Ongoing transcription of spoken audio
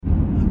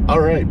All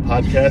right,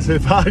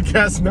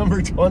 podcast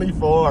number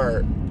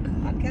 24.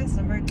 Podcast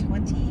number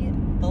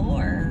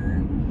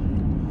 24.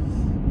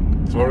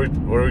 So what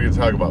are we going to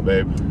talk about,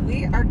 babe?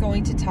 We are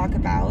going to talk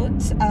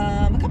about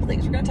a couple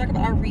things. We're going to talk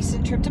about our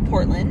recent trip to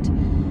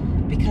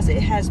Portland, because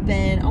it has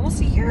been almost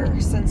a year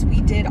since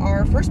we did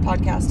our first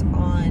podcast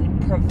on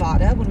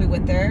Privata when we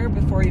went there,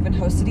 before we even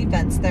hosted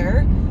events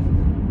there.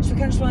 So we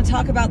kind of just want to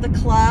talk about the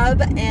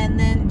club, and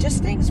then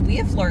just things we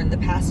have learned the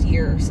past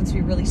year since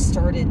we really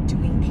started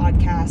doing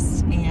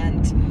podcasts,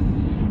 and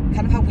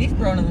kind of how we've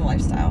grown in the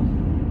lifestyle.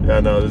 Yeah,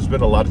 no, there's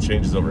been a lot of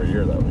changes over a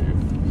year that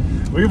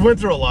we've went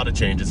through a lot of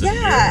changes.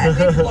 Yeah,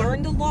 we've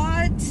learned a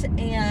lot,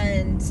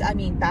 and I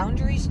mean,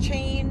 boundaries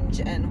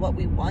change, and what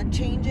we want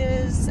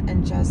changes,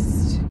 and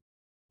just...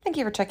 Thank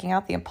you for checking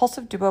out the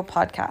Impulsive Duo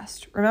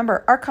podcast.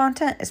 Remember, our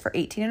content is for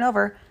 18 and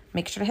over.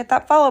 Make sure to hit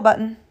that follow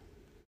button.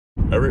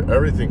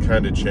 Everything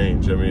kind of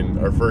changed. I mean,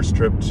 our first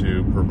trip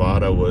to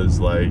Privata was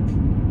like,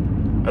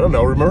 I don't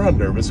know, remember how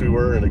nervous we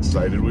were and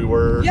excited we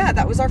were? Yeah,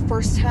 that was our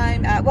first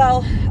time at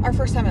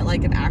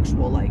like an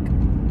actual like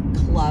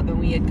club, and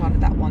we had gone to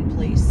that one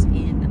place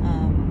in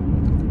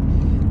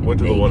went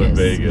to Vegas. The one in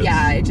Vegas.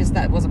 Yeah,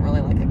 that wasn't really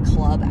like a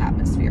club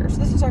atmosphere. So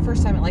this was our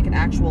first time at like an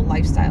actual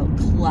lifestyle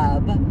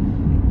club,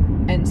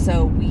 and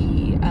so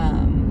we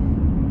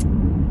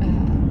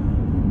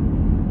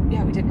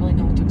we didn't really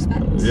know what to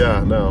expect.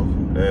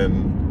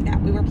 And yeah,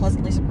 we were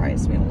pleasantly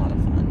surprised. We had a lot of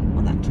fun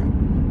on that trip.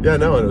 Yeah,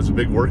 no, and it was a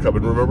big workup.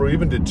 And remember,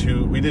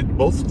 we did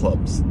both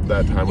clubs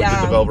that time. We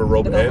did the Velvet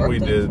Rope, and we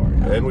did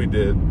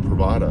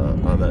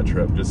Privata on that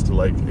trip, just to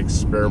like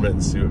experiment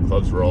and see what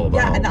clubs were all about.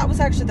 Yeah, and that was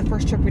actually the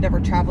first trip we'd ever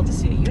traveled to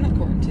see a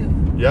unicorn too.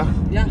 Yeah.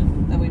 Yeah,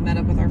 and we met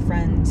up with our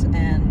friends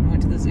and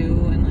went to the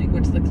zoo and like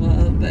went to the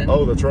club. And,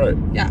 oh, that's right.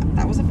 Yeah,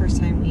 that was the first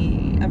time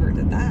we ever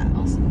did that.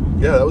 Also.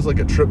 Yeah, that was like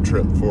a trip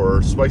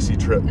for spicy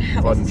trip,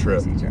 fun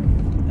trip.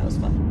 That was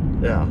fun.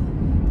 Yeah.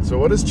 So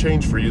what has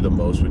changed for you the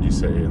most, would you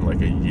say, in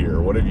like a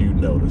year? What have you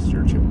noticed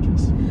your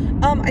changes?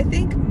 I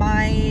think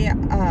my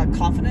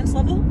confidence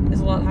level is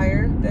a lot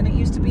higher than it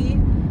used to be,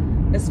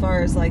 as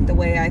far as like the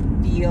way I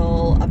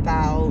feel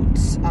about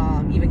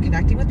even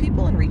connecting with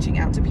people and reaching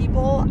out to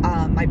people.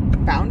 My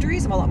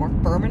boundaries, I'm a lot more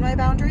firm in my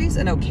boundaries,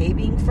 and okay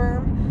being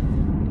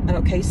firm, and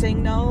okay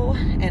saying no,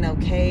 and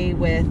okay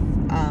with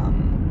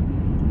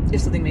if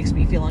something makes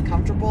me feel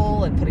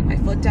uncomfortable and putting my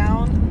foot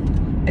down.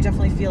 I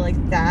definitely feel like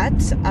that.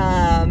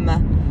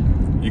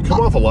 You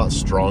come off a lot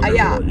stronger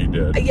than what you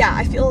did. Yeah,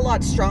 I feel a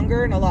lot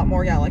stronger and a lot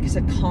more, like I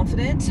said,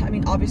 confident. I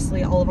mean,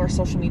 obviously, all of our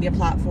social media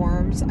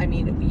platforms. I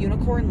mean,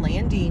 Unicorn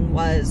Landing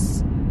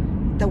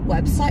the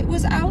website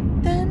was out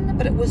then,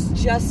 but it was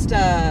just,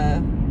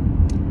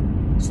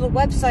 so the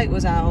website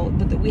was out,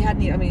 but we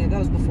hadn't, that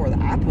was before the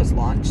app was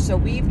launched. So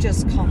we've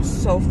just come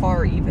so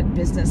far, even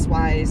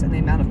business-wise, and the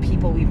amount of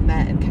people we've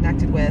met and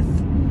connected with.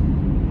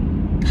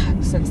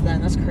 God, since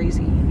then, that's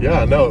crazy.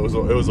 Yeah, no, it was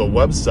a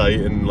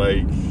website, and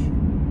like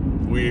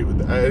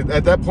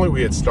at that point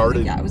we had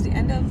started. Yeah, it was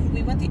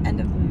we went the end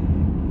of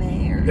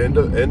May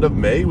end of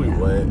May we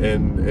went,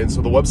 and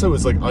so the website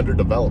was like under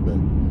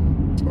development.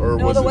 Or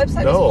no, the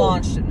website was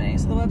launched in May,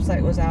 so the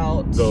website was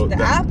out. The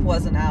app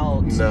wasn't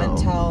out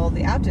until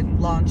the app didn't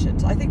launch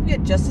until, I think we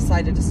had just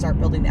decided to start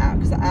building the app,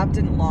 because the app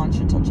didn't launch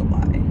until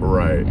July.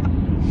 Right.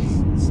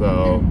 Yeah.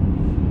 So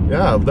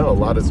yeah, no, a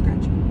lot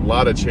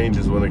of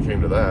changes when it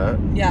came to that.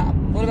 Yeah.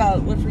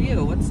 What for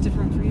you? What's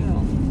different for you?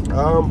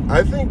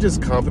 I think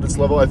just confidence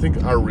level. I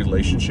think our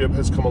relationship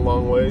has come a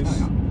long ways.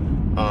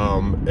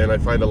 Oh, yeah. And I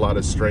find a lot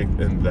of strength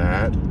in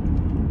that.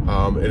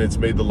 And it's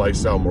made the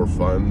lifestyle more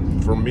fun.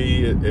 For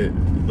me,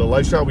 the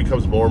lifestyle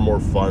becomes more and more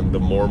fun the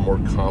more and more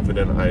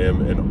confident I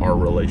am in our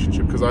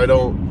relationship. Because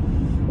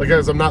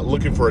I'm not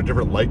looking for a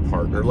different life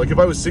partner. Like if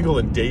I was single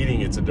and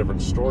dating, it's a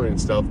different story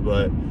and stuff.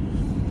 But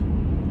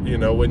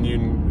when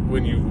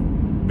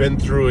you've been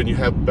through and you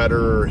have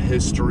better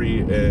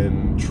history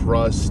and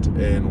trust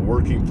and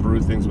working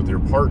through things with your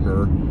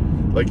partner,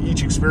 like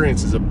each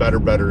experience is a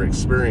better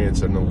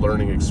experience and a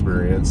learning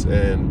experience.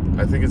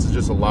 And I think it's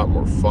just a lot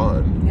more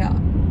fun. Yeah.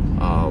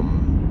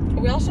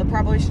 We also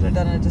probably should have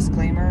done a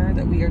disclaimer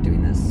that we are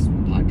doing this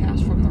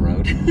podcast from the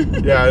road.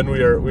 Yeah, and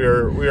we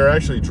are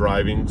actually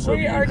driving. So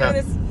we are doing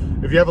this.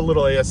 If you have a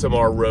little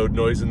ASMR road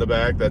noise in the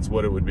back, that's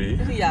what it would be.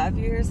 Yeah, if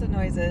you hear some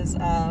noises,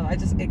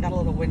 it got a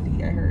little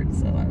windy, I heard,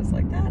 so I was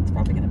like, that's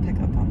probably going to pick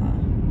up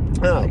on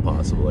the... Oh,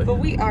 possibly. But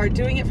we are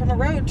doing it from a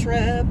road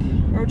trip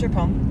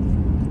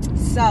home.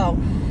 So,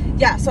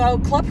 yeah, so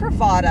Club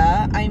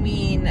Privata, I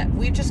mean,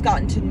 we've just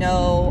gotten to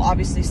know,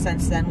 obviously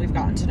since then, we've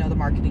gotten to know the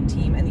marketing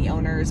team and the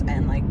owners,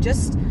 and like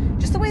just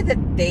the way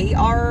that they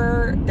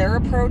are, their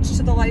approach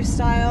to the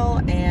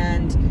lifestyle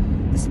and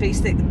the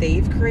space that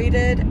they've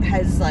created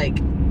has like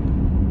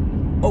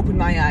opened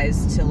my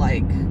eyes to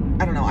like,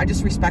 I don't know, I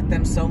just respect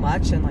them so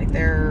much, and like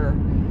they're,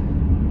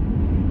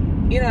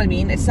 you know what I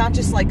mean? It's not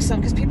just like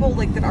because people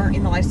like that aren't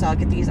in the lifestyle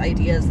get these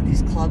ideas that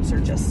these clubs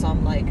are just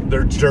some like...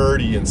 They're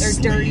dirty and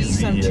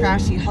some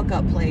trashy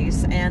hookup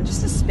place, and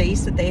just a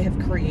space that they have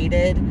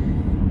created,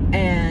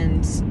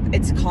 and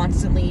it's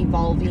constantly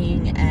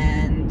evolving,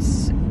 and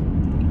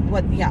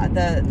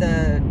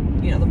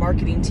the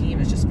marketing team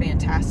is just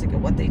fantastic at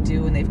what they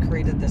do, and they've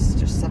created this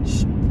just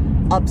such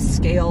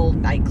upscale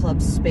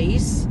nightclub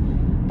space,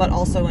 but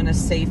also in a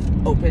safe,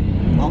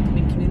 open,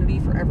 welcoming community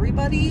for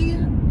everybody.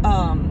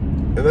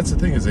 And that's the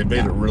thing, is they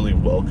made it really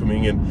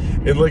welcoming,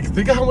 and like,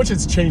 think of how much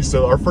it's changed.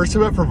 So our first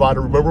time at Privata,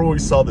 remember when we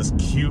saw this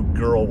cute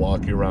girl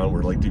walking around?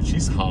 We're like, dude,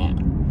 she's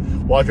hot.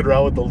 Walking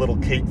around with the little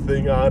cape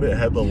thing on, it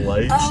had the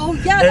lights. Oh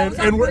yeah, that was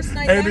our first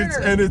night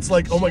there. And it's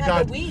like, oh my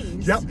god, the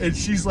wings. Yep. And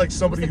she's like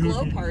somebody who,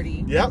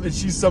 yep, and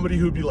she's somebody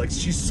who'd be like,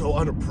 she's so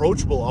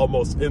unapproachable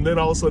almost. And then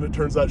all of a sudden it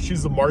turns out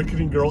she's the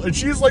marketing girl, and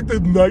she's like the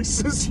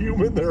nicest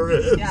human there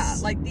is. Yeah,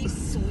 like the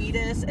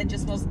sweetest and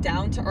just most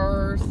down to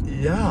earth.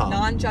 Yeah.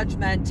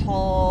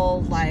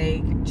 Non-judgmental,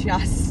 like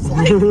just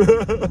like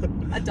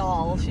a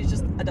doll. She's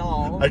just a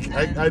doll.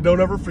 I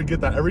don't ever forget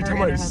that. Every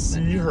time I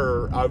see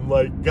her, I'm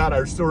like, God,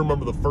 I still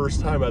remember the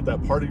first time at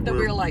that party. That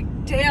we were like,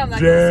 damn,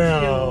 that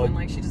girl's cute. And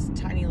like, she's just a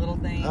tiny little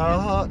thing.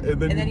 And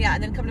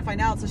then come to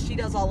find out, so she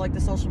does all like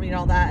the social media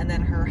and all that, and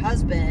then her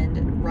husband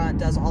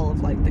does all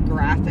of like the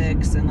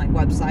graphics and like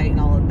website and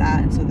all of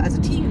that. And so as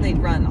a team, they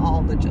run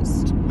all the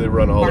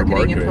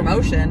marketing and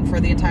promotion for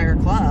the entire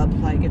club.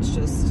 Like, it's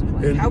just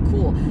like, how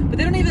cool. But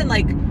they don't even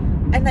like,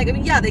 and like, I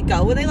mean, yeah, they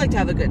go and they like to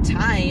have a good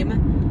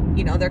time.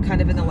 You know, they're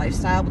kind of in the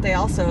lifestyle, but they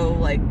also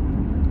like,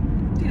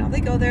 you know,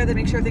 they go there, they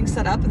make sure everything's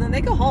set up, and then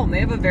they go home. They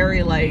have a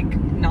very like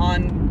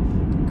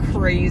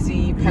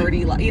non-crazy party,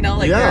 you know,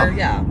 like they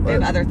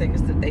have other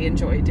things that they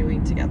enjoy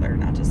doing together,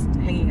 not just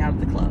hanging out at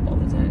the club all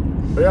the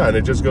time. Yeah, and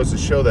it just goes to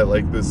show that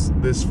like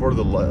this for a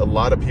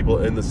lot of people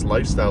in this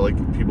lifestyle, like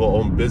people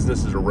own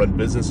businesses or run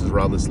businesses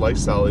around this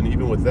lifestyle, and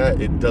even with that,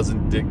 it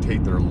doesn't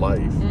dictate their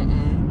life.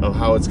 Of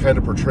how it's kind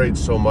of portrayed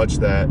so much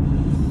that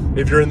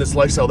if you're in this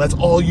lifestyle, that's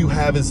all you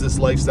have is this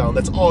lifestyle, and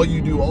that's all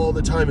you do all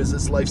the time is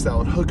this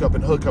lifestyle, and hook up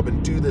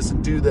and do this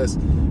and do this,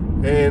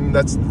 and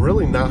that's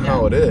really not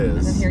how it is.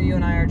 And then here you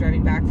and I are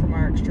driving back from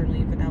our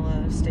extremely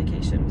vanilla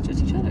staycation with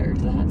just each other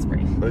to the hot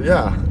spring.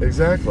 Yeah,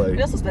 exactly.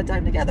 We also spend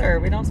time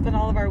together. We don't spend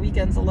all of our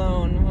weekends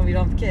alone when we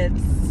don't have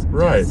kids.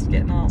 Right. Just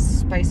getting all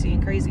spicy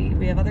and crazy.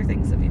 We have other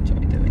things that we enjoy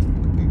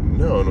doing.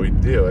 No, and we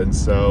do, and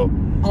so...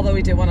 Although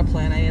we do want to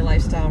plan a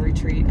lifestyle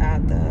retreat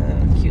at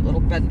the cute little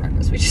bed and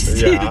breakfast we just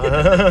did.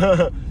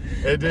 Yeah.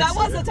 That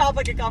was a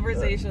topic of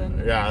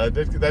conversation. Yeah,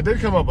 that did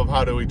come up of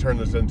how do we turn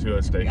this into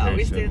a staycation. Yeah,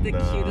 we stayed at the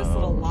cutest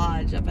little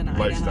lodge up in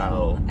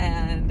lifestyle. Idaho.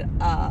 And,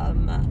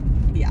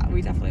 yeah,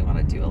 we definitely want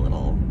to do a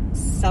little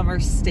summer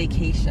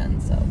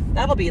staycation. So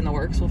that'll be in the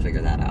works. We'll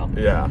figure that out.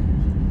 Yeah.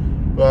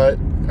 But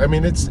I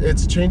mean,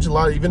 it's changed a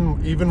lot.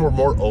 Even we're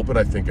more open,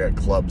 I think, at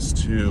clubs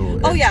too.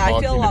 Oh yeah, I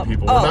feel a lot.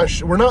 People.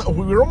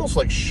 We're almost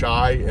like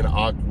shy and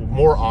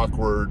more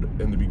awkward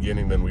in the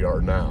beginning than we are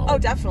now. Oh,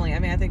 definitely. I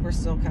mean, I think I'm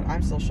still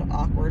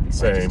awkward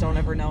because I just don't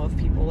ever know if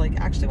people like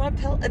actually want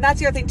to and that's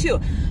the other thing too.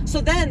 So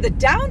then the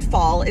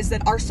downfall is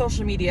that our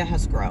social media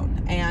has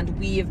grown, and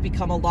we have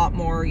become a lot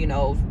more, you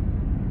know,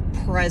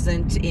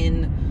 present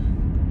in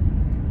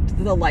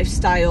the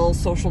lifestyle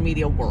social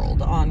media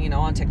world on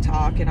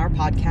TikTok and our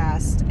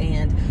podcast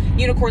and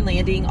Unicorn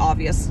Landing,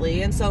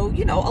 obviously. And so,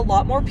 you know, a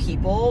lot more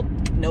people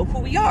know who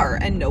we are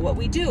and know what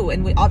we do.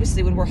 And we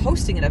obviously, when we're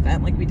hosting an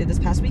event like we did this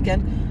past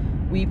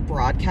weekend, we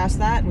broadcast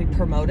that and we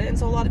promote it. And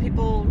so a lot of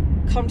people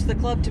come to the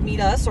club to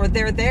meet us, or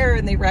they're there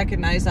and they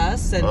recognize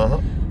us, and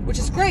which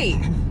is great.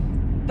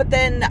 But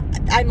then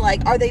I'm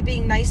like, are they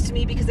being nice to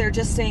me because they're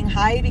just saying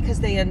hi because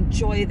they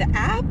enjoy the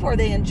app, or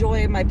they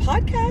enjoy my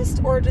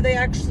podcast, or do they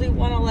actually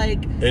want to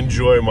like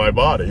enjoy my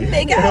body?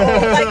 Make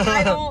out. Like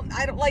I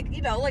don't like,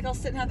 you know, like I'll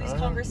sit and have these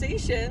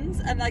conversations,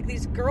 and like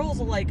these girls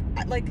will like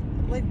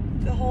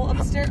the whole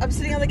upstairs. I'm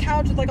sitting on the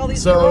couch with like all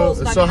these girls.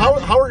 So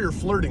how are your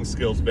flirting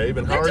skills, babe?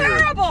 And how they're are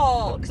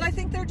terrible because I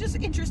think they're just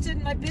interested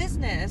in my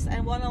business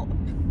and want to.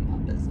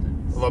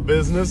 My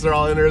business? They're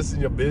all interested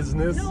in your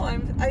business? No,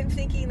 I'm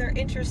thinking they're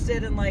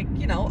interested in, like,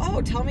 you know,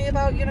 oh, tell me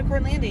about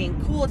Unicorn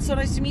Landing. Cool, it's so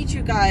nice to meet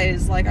you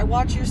guys. Like, I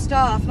watch your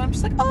stuff. And I'm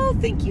just like, oh,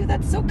 thank you.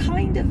 That's so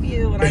kind of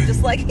you. And I'm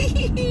just like,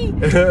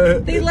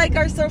 they like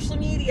our social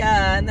media.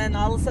 And then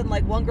all of a sudden,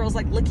 like, one girl's,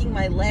 like, licking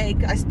my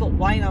leg. I spilled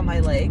wine on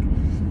my leg.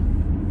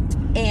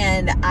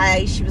 And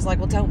she was like,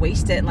 well, don't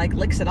waste it, and like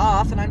licks it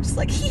off. And I'm just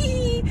like,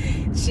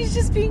 she's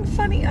just being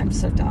funny. I'm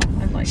so dumb.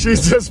 I'm like,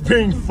 she's just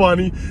being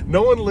funny.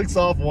 No one licks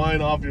off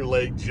wine off your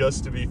leg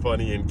just to be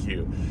funny and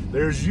cute.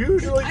 There's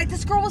usually I felt like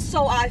this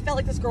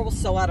girl was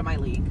so out of my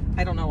league.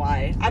 I don't know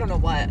why. I don't know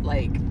what,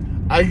 like.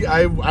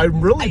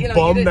 I'm really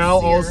bummed now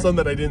all of a sudden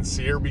that I didn't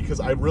see her, because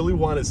I really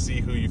want to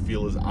see who you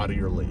feel is out of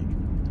your league.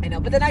 I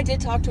know, but then I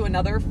did talk to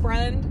another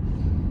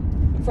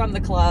friend from the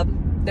club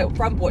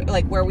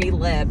where we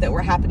live that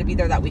happened to be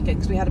there that weekend,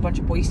 because we had a bunch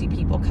of Boise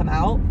people come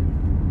out,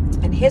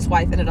 and his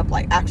wife ended up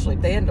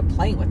they ended up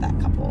playing with that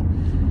couple.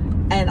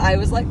 And I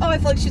was like, oh, I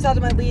feel like she's out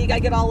of my league. I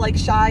get all like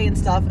shy and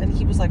stuff. And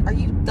he was like, are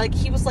you like,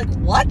 he was like,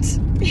 what?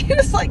 He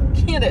was like,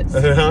 Candace,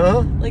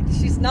 like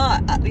she's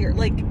not, you're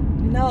like,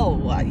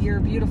 no, you're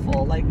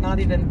beautiful. Like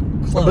not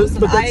even close.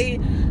 But I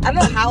don't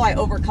know how I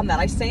overcome that.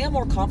 I say I'm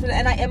more confident,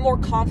 and I am more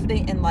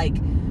confident in like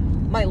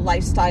my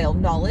lifestyle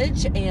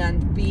knowledge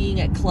and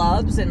being at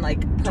clubs and like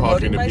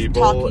promoting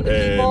talking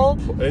to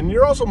people. And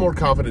you're also more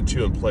confident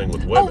too in playing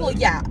with women. Oh, well,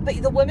 yeah,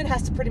 but the women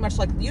has to pretty much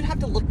like, you'd have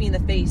to look me in the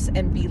face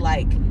and be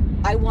like,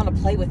 I want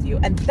to play with you,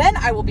 and then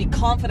I will be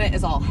confident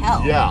as all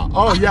hell. Yeah.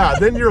 Oh, yeah.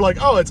 Then you're like,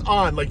 oh, it's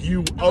on. Like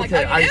you.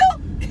 Okay.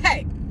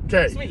 Okay.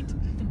 Okay. Sweet.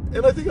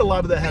 And I think a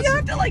lot of that has. You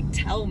have to like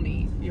tell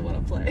me you want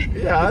to play.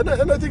 Yeah,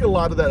 and I think a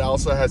lot of that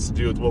also has to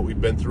do with what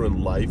we've been through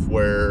in life,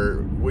 where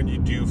when you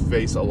do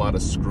face a lot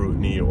of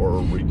scrutiny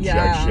or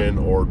rejection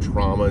or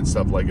trauma and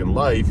stuff like in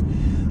life,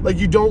 like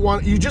you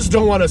just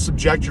don't want to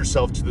subject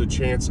yourself to the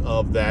chance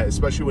of that,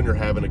 especially when you're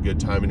having a good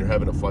time and you're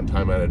having a fun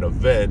time at an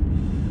event.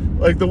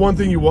 Like the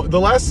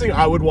last thing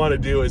I would want to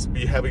do is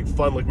be having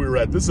fun like we were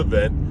at this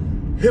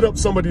event, hit up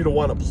somebody to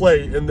want to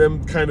play, and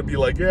then kind of be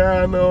like,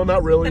 yeah, no,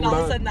 not really. And all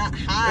of a sudden that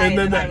high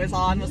that I was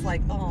on was like,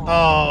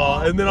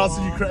 and then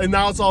also and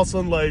now it's all of a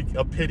sudden like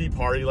a pity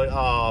party, like,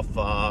 oh,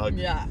 fuck.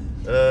 Yeah.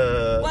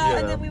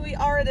 And then we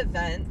are at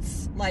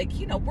events, like,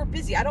 you know, we're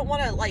busy. I don't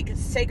want to like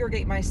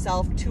segregate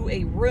myself to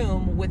a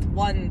room with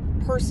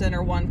one person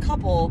or one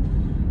couple,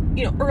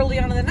 you know, early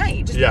on in the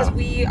night, just because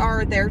we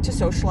are there to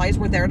socialize,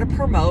 we're there to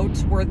promote,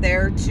 we're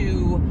there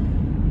to,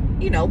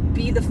 you know,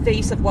 be the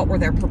face of what we're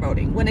there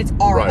promoting when it's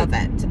our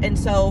event. And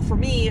so for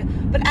me,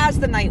 but as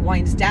the night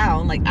winds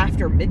down, like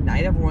after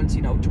midnight, everyone's,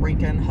 you know,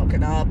 drinking,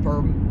 hooking up,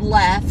 or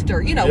left,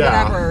 or, you know,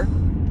 whatever,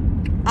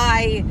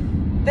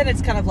 then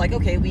it's kind of like,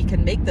 okay, we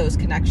can make those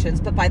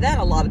connections. But by then,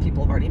 a lot of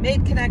people have already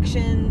made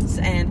connections,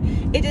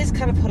 and it is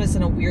kind of put us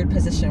in a weird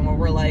position where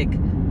we're like,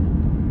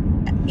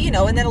 you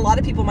know, and then a lot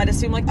of people might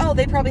assume like, oh,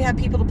 they probably have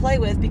people to play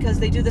with because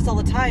they do this all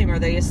the time, or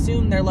they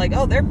assume they're like,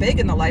 oh, they're big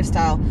in the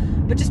lifestyle.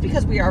 But just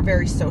because we are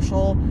very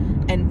social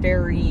and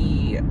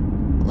very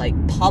like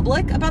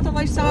public about the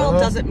lifestyle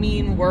doesn't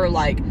mean we're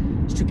like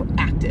super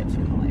active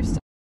in the lifestyle.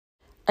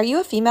 Are you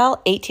a female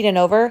 18 and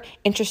over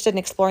interested in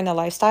exploring the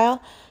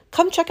lifestyle?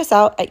 Come check us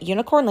out at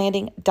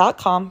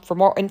unicornlanding.com for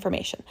more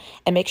information,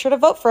 and make sure to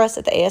vote for us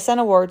at the ASN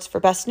Awards for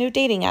Best New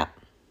Dating App.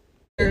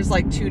 There's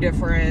like two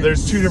different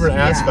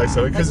aspects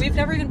of it, because we've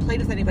never even played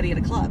with anybody at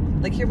a club.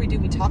 Like here we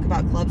talk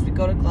about clubs, we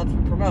go to clubs,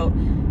 we promote,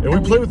 and we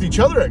play with each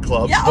other at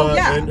clubs.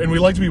 Yeah, and we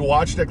like to be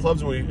watched at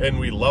clubs, and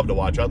we love to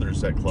watch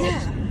others at clubs.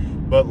 Yeah.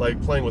 But like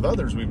playing with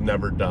others, we've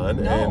never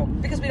done. No,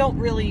 because we don't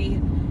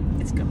really.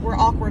 We're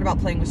awkward about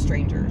playing with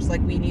strangers.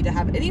 Like we need to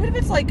have, and even if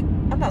it's like,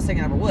 I'm not saying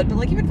I never would, but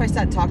like even if I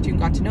sat and talked to you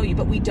and got to know you,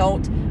 but we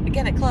don't.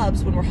 Again, at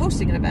clubs, when we're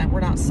hosting an event, we're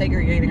not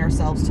segregating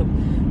ourselves to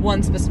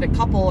one specific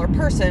couple or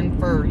person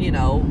for, you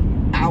know,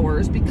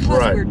 hours,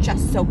 because we're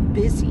just so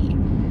busy.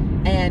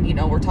 And, you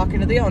know, we're talking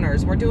to the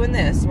owners, and we're doing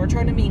this, and we're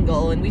trying to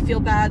mingle, and we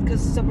feel bad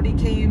because somebody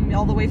came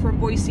all the way from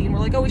Boise, and we're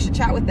like, oh, we should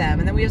chat with them.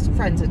 And then we have some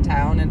friends in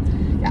town,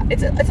 and yeah,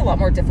 it's a lot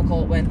more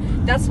difficult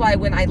that's why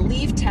when I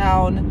leave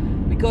town,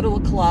 we go to a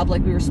club,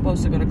 like we were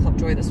supposed to go to Club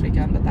Joy this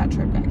weekend, but that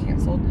trip got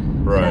canceled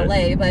in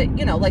LA. But,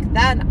 you know, like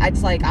then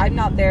it's like, I'm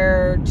not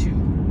there to,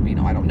 you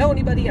know, I don't know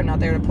anybody. I'm not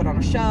there to put on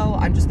a show.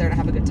 I'm just there to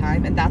have a good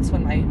time. And that's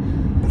when I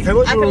can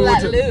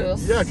let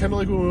loose. Yeah, kind of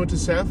like when we went to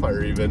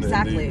Sapphire even.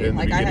 Exactly. In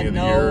the like I had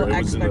no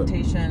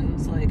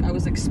expectations. Like I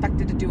was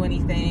expected to do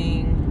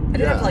anything. I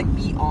didn't have to like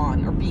be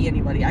on or be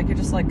anybody. I could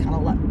just like kind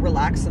of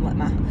relax and let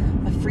my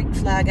freak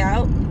flag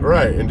out.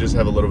 Right, and just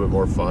have a little bit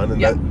more fun.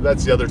 And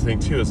that's the other thing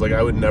too, is like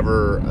I would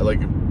never, like,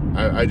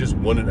 I just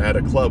wouldn't at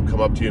a club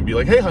come up to you and be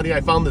like, hey honey,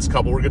 I found this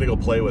couple, we're going to go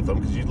play with them.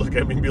 Because you'd look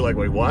at me and be like,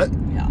 wait, what?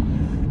 Yeah.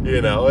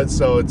 You know, and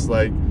so it's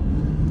like.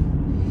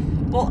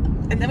 Well,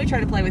 and then we try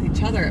to play with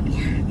each other at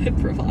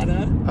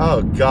Privata.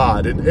 Oh,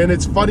 God. And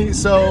it's funny.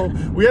 So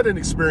we had an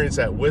experience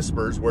at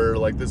Whispers where,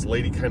 like, this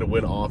lady kind of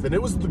went off. And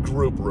it was the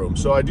group room.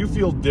 So I do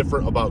feel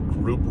different about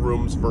group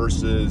rooms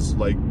versus,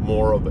 like,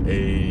 more of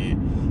a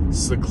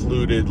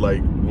secluded,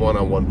 like,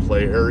 one-on-one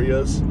play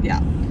areas.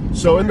 Yeah.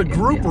 So in the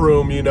group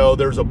room, you know,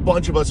 there's a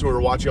bunch of us who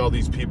were watching all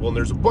these people. And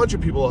there's a bunch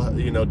of people,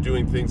 you know,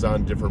 doing things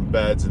on different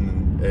beds and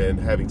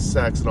having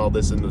sex and all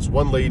this, and this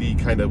one lady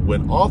kind of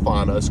went off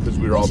on us because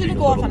we were all being a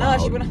little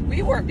loud.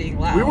 We weren't being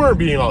loud. We weren't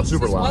being all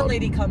super loud. One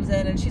lady comes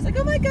in and she's like,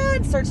 "Oh my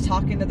God!" starts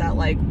talking to that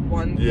like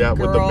one girl,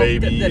 with the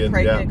baby, the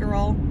pregnant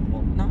girl.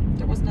 Well, no,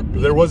 there wasn't a baby.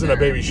 There wasn't a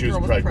baby. She was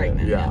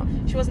pregnant. Yeah,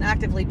 she wasn't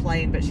actively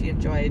playing, but she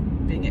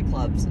enjoyed being at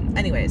clubs. And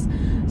anyways,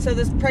 so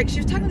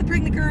she was talking to the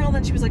pregnant girl, and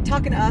then she was like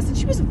talking to us, and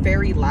she was a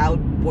very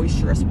loud,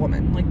 boisterous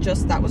woman. Like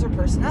just that was her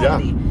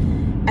personality. Yeah.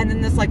 And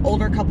then this like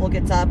older couple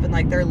gets up and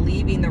like they're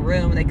leaving the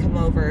room, and they come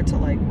over to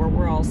like where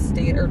we're all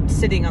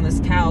sitting on this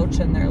couch,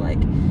 and they're like,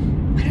 I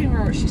don't even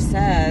remember what she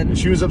said.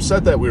 She was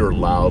upset that we were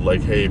loud.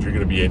 Like, hey, if you're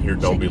gonna be in here,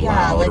 don't be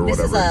loud like, or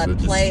whatever. This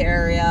is a play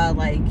area.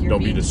 Like, you're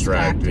don't be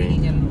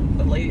distracting. And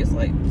the lady's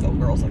like, the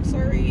girl's like,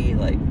 sorry,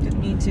 like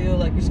didn't mean to.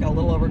 Like we just got a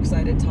little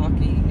overexcited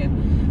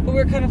talking, but we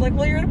were kind of like,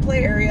 well, you're in a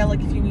play area.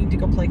 Like if you need to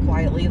go play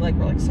quietly, like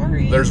we're like,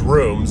 sorry. There's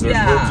rooms. There's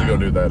rooms to go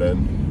do that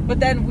in. But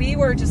then we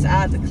were just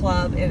at the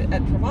club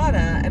at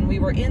Privata, and we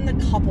were in the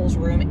couples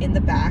room in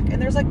the back,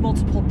 and there's like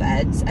multiple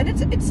beds, and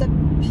it's a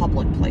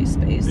public play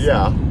space.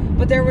 Yeah.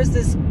 But there was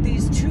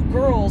these two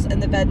girls in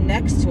the bed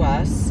next to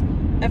us.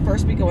 At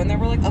first we go in there,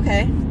 we're like,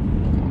 okay,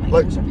 my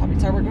ears are popping.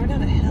 Sorry, we're going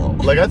down a hill.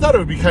 Like, I thought it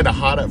would be kind of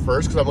hot at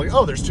first because I'm like,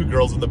 oh, there's two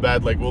girls in the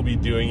bed. Like, we'll be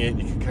doing it.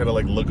 You can kind of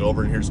like look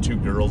over and here's two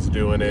girls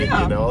doing it.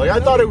 Yeah, you know, like I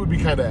thought it would be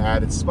kind of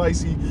added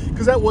spicy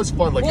because that was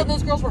fun. Like, well,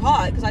 those girls were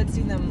hot because I'd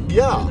seen them through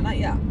the night.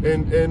 Yeah,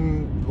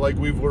 and like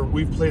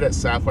we've played at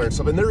Sapphire and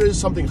stuff, and there is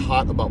something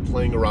hot about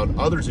playing around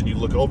others, and you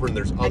look over and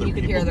there's other people. And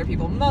you can hear other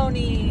people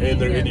moaning.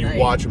 And you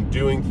watch them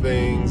doing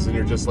things, and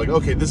you're just like,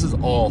 okay, this is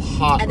all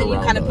hot. And then you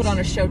kind of us. put on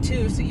a show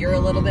too, so you're a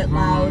little bit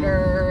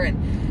louder,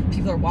 and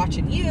people are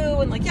watching you,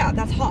 and like, yeah,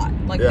 that's hot.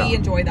 Like, we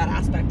enjoy that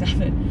aspect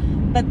of it.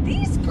 But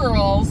these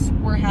girls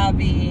were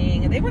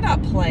they were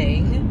not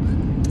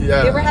playing.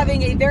 Yeah. They were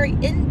having a very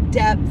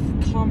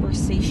in-depth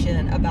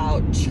conversation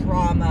about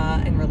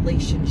trauma and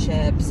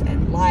relationships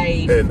and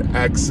life. And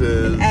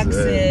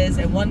exes.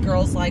 And one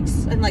girl's like,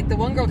 the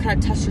one girl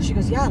kind of touched her. She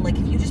goes, yeah, like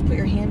if you just put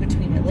your hand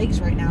between my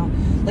legs right now,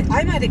 like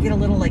I might get a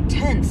little like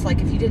tense, like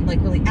if you didn't like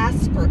really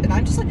ask for it. And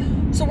I'm just like,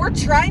 so we're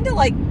trying to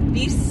like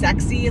be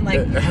sexy and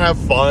like have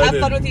fun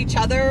with each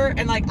other,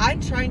 and like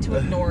I'm trying to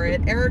ignore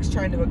it. Eric's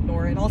trying to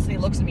ignore it, and all of a sudden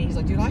he looks at me, he's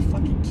like, dude, I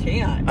fucking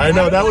can't. I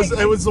know,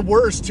 it was the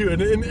worst too,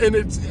 and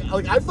it's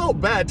like I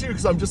felt bad too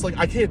because I'm just like,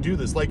 I can't do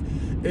this. Like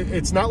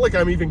it's not like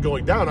I'm even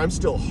going down. I'm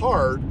still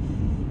hard,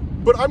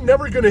 but I'm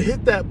never gonna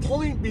hit that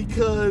point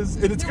because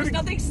there was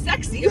nothing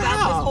sexy about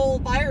this whole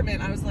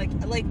environment. I was like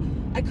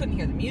I couldn't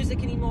hear the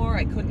music anymore.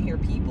 I couldn't hear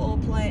people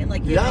playing.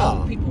 Like, you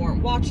know, people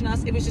weren't watching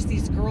us. It was just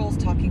these girls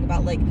talking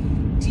about like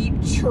deep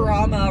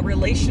trauma,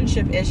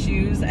 relationship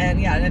issues,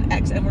 and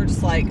and we're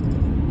just like,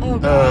 oh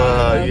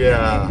god.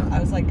 I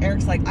was like,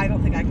 Eric's like, I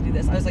don't think I can do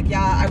this. I was like,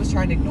 yeah, I was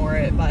trying to ignore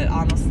it, but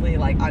honestly,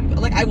 like I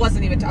was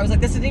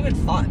like, this isn't even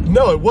fun.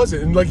 No, it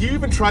wasn't. And like you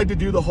even tried to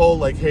do the whole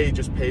like, hey,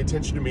 just pay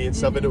attention to me and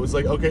stuff, and it was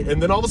like, okay,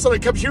 and then all of a sudden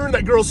I kept hearing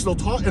that girl still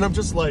talk, and I'm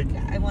just like,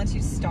 I want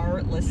you to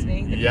start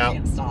listening, then you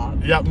can't stop.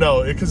 Yeah,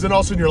 no, because then all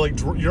of a sudden you're like,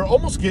 you're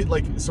almost get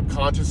like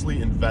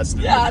subconsciously invested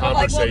in the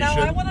conversation. Well,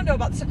 now I want to know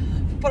about this.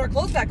 Put our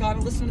clothes back on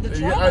and listen to the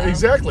drama. Yeah,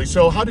 exactly.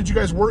 So how did you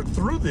guys work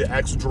through the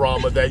ex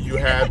drama that you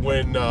had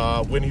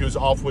when he was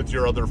off with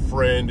your other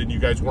friend and you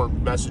guys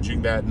weren't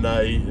messaging that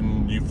night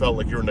and you felt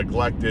like you were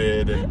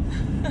neglected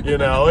and you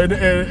know and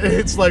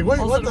it's like, wait,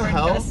 what the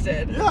hell?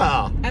 Invested.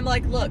 Yeah. I'm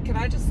like, look, can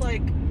I just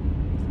like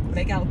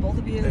make out with both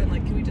of you and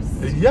like can we just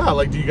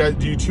like do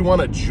you two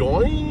want to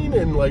join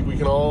and like we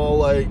can all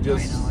like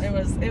just I know.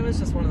 It was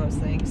just one of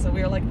those things. So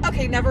we were like,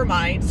 okay, never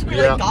mind. So we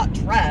like got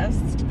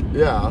dressed.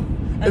 Yeah.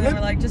 And then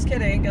we're like, just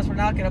kidding, guess we're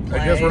not going to play.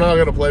 I guess we're not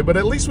going to play, but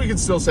at least we can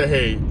still say,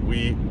 hey,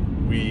 we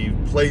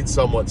played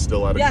somewhat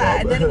still at a club.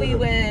 Yeah, and then we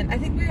went, I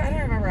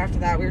don't remember after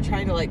that, we were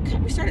trying to like,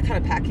 we started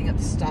kind of packing up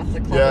the stuff. The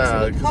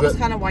club was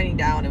kind of winding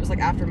down. It was like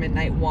after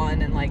midnight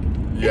 1 and like,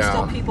 there's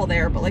still people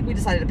there, but like we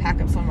decided to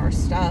pack up some of our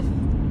stuff.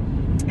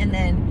 And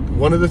then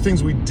one of the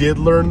things we did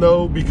learn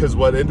though, because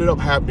what ended up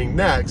happening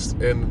next,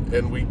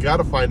 and we got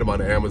to find them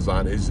on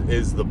Amazon,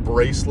 is the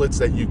bracelets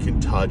that you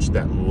can touch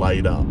that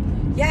light up.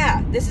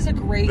 Yeah, this is a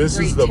great This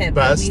is the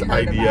best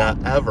idea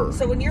ever.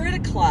 So when you're at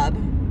a club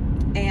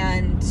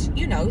and,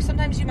 you know,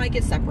 sometimes you might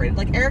get separated.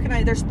 Like Eric and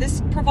I, this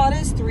Privata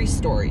is 3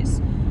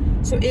 stories.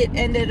 So it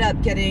ended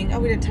up getting,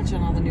 we didn't touch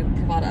on all the new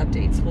Privata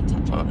updates. We'll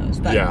touch on those.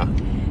 But yeah.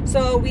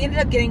 So we ended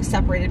up getting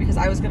separated because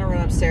I was going to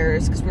run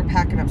upstairs because we were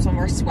packing up some of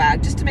our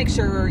swag just to make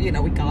sure, you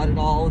know, we got it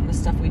all and the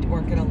stuff we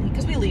weren't going to leave.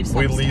 Because we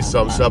leave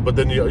some stuff. But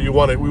then we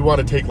want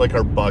to take like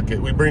our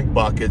bucket. We bring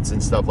buckets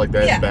and stuff like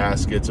that, and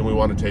baskets, and we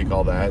want to take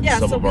all that. Yeah,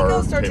 some so of we our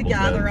go start to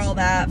gather all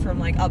that from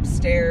like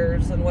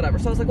upstairs and whatever.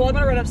 So I was like, well, I'm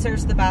going to run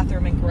upstairs to the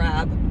bathroom and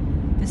grab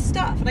this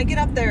stuff. And I get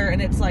up there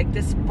and it's like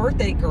this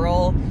birthday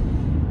girl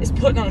is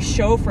putting on a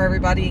show for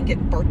everybody and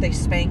getting birthday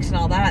spanks and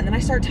all that. And then I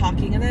start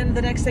talking, and then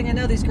the next thing I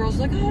know, these girls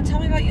are like, oh, tell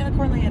me about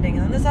Unicorn Landing.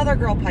 And then this other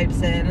girl pipes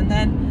in, and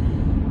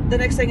then the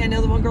next thing I know,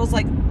 the one girl's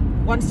like,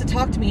 wants to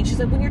talk to me, and she's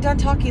like, when you're done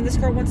talking, this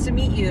girl wants to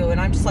meet you. And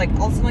I'm just like,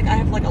 all of a sudden, like, I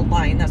have like a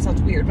line. That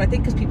sounds weird, but I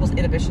think because people's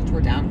inhibitions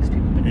were down, because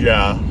people have been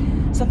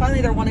drinking. So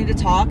finally they're wanting to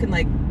talk and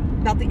like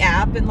about the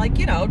app and like,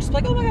 you know, just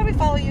like, oh my god, we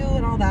follow you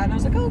and all that. And I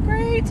was like, oh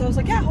great. So I was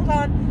like, yeah, hold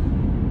on.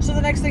 So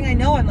the next thing I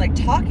know, I'm like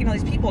talking to all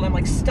these people, and I'm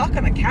like stuck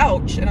on a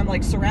couch, and I'm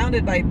like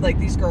surrounded by like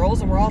these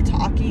girls, and we're all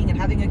talking and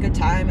having a good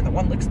time, and the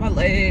one licks my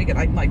leg, and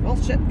I'm like, well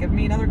shit, give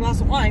me another glass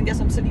of wine, guess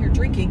I'm sitting here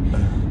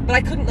drinking. But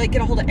I couldn't like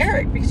get a hold of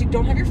Eric because you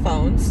don't have your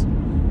phones.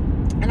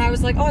 And I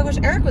was like, oh, I wish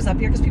Eric was up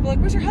here, because people are like,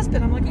 where's your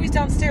husband? I'm like, oh, he's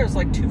downstairs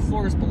like 2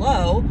 floors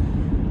below,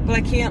 but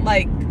I can't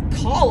like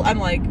call. I'm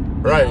like,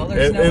 right. You know,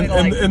 there's no way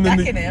to like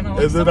beckon him. I'm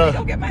like, somebody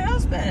go get my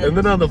husband. And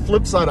then on the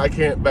flip side, I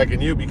can't beckon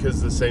you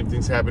because the same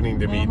thing's happening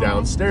to me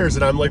downstairs.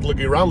 And I'm like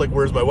looking around like,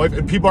 where's my wife?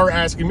 And people are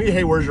asking me,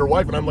 hey, where's your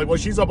wife? And I'm like, well,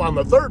 she's up on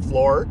the 3rd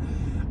floor.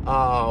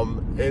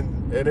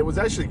 And it was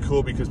actually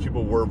cool because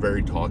people were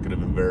very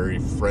talkative and very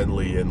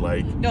friendly and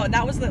like. No, and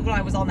that was when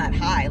I was on that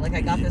high. Like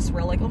I got this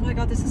real like, oh my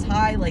god, this is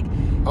high. Like,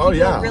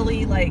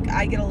 really like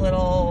I get a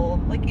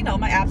little like, you know,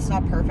 my app's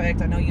not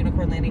perfect. I know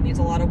Unicorn Landing needs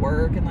a lot of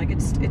work, and like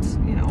it's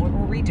you know,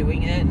 we're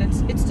redoing it, and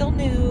it's still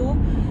new.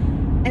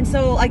 And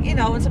so like, you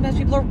know, and sometimes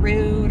people are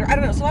rude, or I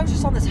don't know. So I was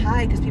just on this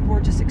high because people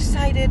were just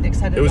excited.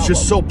 It was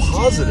just so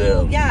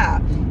positive. Yeah.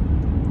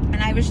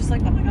 And I was just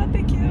like, oh my God,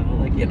 thank you.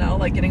 Like, you know,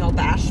 like getting all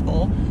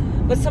bashful.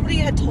 But somebody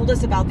had told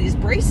us about these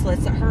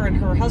bracelets that her and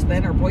her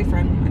husband or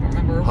boyfriend, I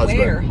don't remember,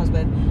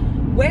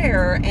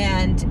 wear.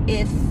 And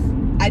if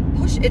I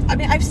push it, I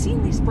mean, I've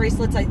seen these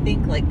bracelets, I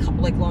think, like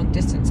long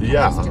distance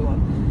calls to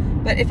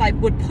them. But if I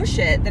would push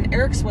it, then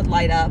Eric's would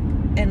light up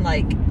and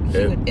like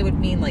it would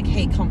mean like,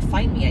 hey, come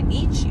find me, I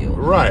need you.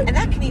 Right. And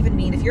that can even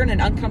mean if you're in an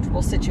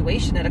uncomfortable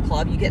situation at a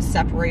club, you get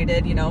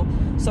separated, you know,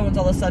 someone's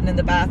all of a sudden in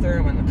the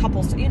bathroom and a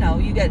couple's, you know,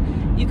 you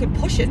could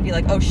push it and be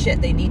like, oh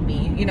shit, they need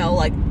me, you know,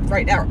 like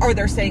right now. Or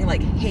they're saying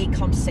like, hey,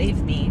 come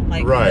save me.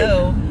 Like,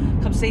 no,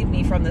 come save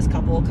me from this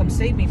couple, come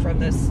save me from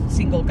this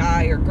single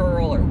guy or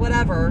girl or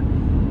whatever.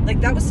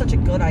 Like, that was such a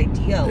good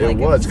idea. It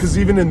was, because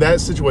even in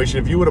that situation,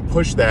 if you would have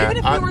pushed that...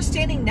 Even if we were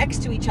standing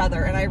next to each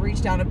other and I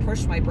reached down and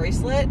pushed my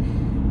bracelet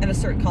and a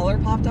certain color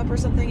popped up or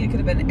something, it could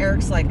have been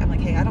Eric's like, I'm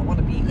like, hey, I don't want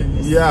to be in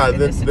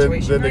this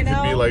situation then it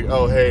could be like,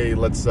 oh, hey,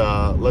 let's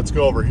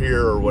go over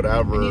here or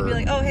whatever. And you'd be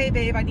like, oh, hey,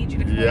 babe, I need you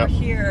to come over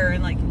here.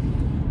 And like,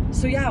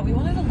 so yeah, we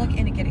wanted to look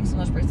into getting some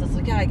of those bracelets.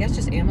 Like, yeah, I guess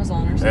just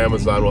Amazon or something.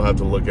 Amazon will have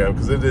to look at them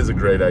because it is a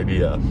great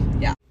idea.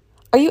 Yeah.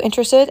 Are you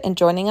interested in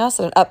joining us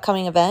at an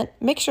upcoming event?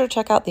 Make sure to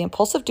check out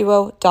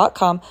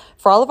theimpulsiveduo.com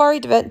for all of our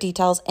event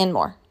details and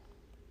more.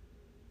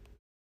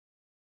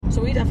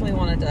 So we definitely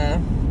wanted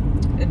to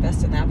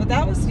invest in that. But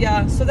that was,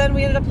 yeah. So then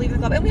we ended up leaving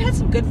the club. And we had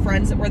some good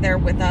friends that were there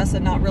with us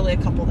and not really a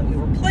couple that we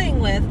were playing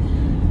with.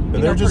 And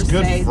they were just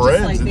good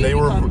friends. And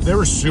they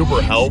were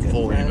super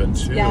helpful even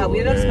too. Yeah,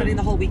 we ended up spending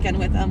the whole weekend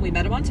with them. We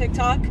met them on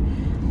TikTok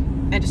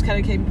and just kind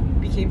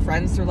of became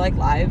friends through like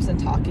lives and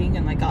talking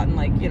and like gotten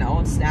like, you know,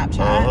 on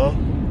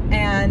Snapchat.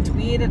 And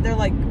they're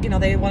like, you know,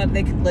 they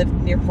could live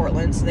near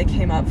Portland, so they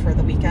came up for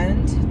the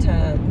weekend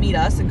to meet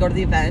us and go to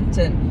the event.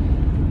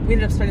 And we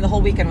ended up spending the whole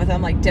weekend with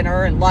them, like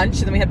dinner and lunch.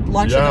 And then we had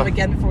lunch with them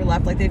again before we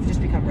left. Like, they've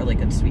just become really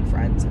good, sweet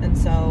friends. And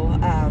so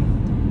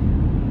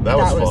that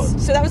was fun.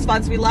 So that was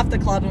fun. So we left the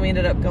club and we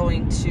ended up we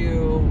went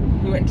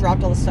and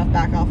dropped all the stuff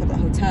back off at the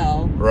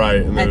hotel.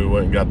 Right, and then we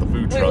went and got the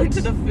food trucks. We went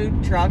to the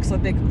food trucks,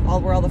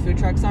 where all the food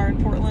trucks are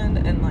in Portland,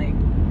 and like,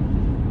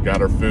 got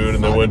our food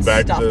and then went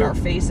back stuffed our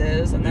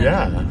faces and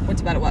then went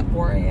to bed at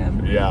 4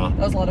 a.m. Yeah,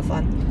 that was a lot of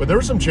fun. But there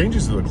were some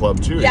changes to the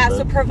club too. Yeah,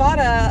 so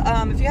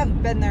Privata, if you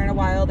haven't been there in a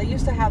while, they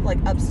used to have like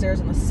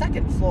upstairs on the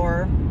second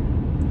floor,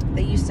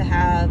 they used to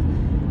have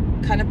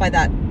kind of by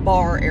that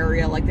bar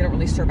area, like they don't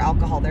really serve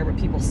alcohol there, but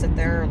people sit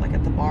there like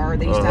at the bar.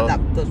 They used to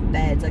have those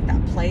beds, like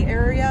that play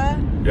area.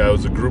 Yeah, it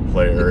was a group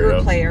play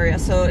area.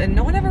 So, and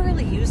no one ever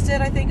really used it.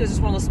 I think it was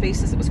just one of those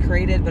spaces that was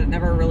created, but it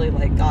never really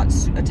like got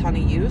a ton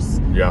of use.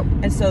 Yeah.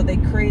 And so they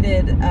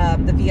created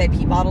the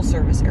VIP bottle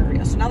service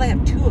area. So now they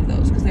have two of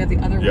those because they have the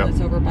other one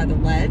that's over by the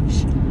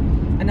ledge,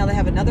 and now they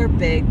have another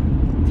big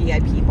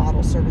VIP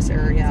bottle service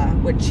area,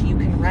 which you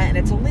can rent, and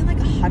it's only like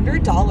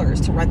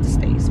 $100 to rent the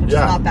space, which is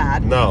not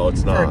bad. No,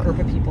 it's not. For a group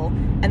of people.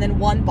 And then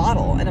one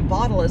bottle, and a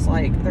bottle is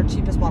like, their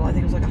cheapest bottle, I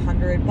think it was like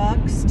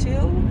 $100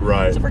 too.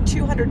 Right. So for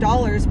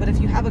 $200, but if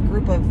you have a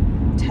group of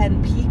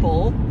 10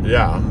 people,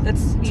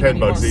 that's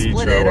 $10 each or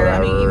whatever,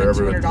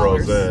 everyone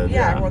throws in.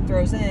 Yeah, everyone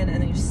throws in,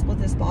 and then you split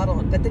this bottle,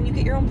 but then you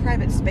get your own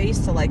private space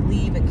to like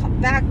leave and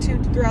come back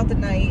to throughout the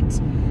night.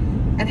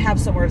 And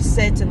have somewhere to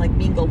sit and like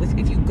mingle with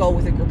if you go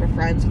with a group of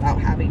friends without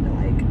having to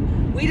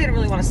like. We didn't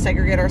really want to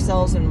segregate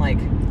ourselves and like.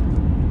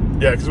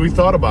 Yeah, because we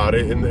thought about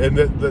it, and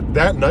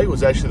that night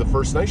was actually the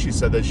first night she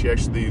said that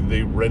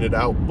they rented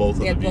out both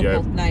of the VIP.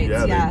 Both nights.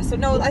 Yeah. So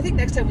no, I think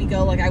next time we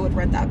go, like I would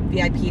rent that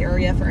VIP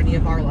area for any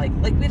of our like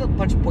we had a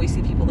bunch of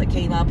Boise people that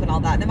came up and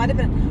all that, and it might have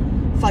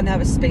been fun to have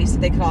a space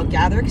that they could all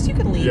gather because you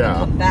could leave and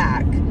come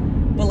back.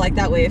 But like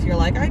that way, if you're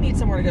like, I need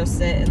somewhere to go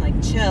sit and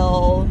like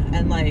chill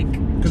and like.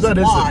 Because that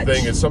is the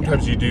thing, is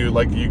sometimes you do,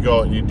 like you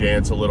go and you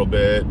dance a little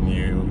bit and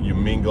you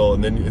mingle,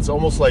 and then it's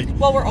almost like...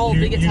 Well, we're old,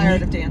 we get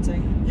tired of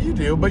dancing. You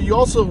do, but you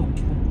also,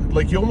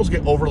 like, you almost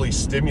get overly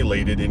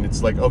stimulated, and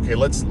it's like, okay,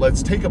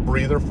 let's take a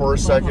breather for a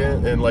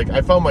second, and like,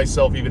 I found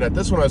myself even at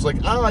this one, I was like,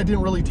 oh, I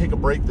didn't really take a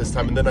break this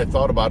time, and then I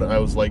thought about it, and I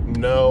was like,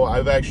 no,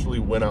 I've actually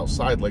went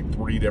outside like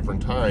 3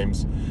 different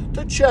times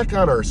to check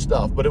on our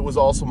stuff, but it was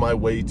also my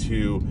way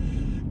to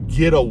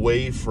get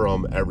away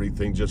from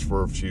everything just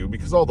for a few,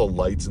 because all the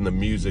lights and the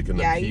music and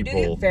the people. Yeah, you do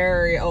get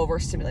very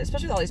overstimulated,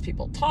 especially with all these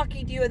people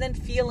talking to you and then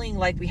feeling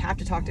like we have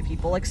to talk to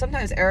people. Like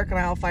sometimes Eric and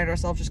I will find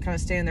ourselves just kind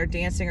of standing there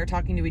dancing or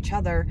talking to each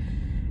other,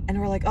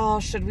 and we're like, oh,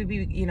 should we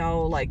be, you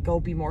know, like go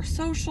be more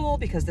social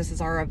because this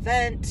is our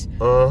event?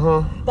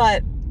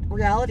 But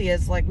reality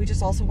is like we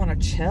just also want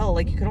to chill.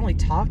 Like you can only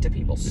talk to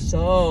people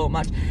so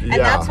much, and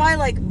that's why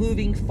like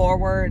moving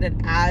forward and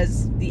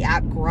as the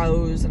app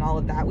grows and all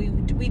of that, we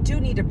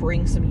do need to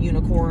bring some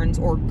unicorns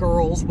or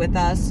girls with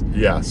us.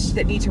 Yes,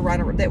 that need to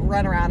run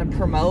around and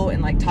promote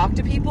and like talk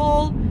to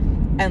people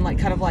and like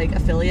kind of like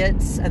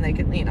affiliates, and they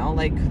can, you know,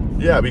 like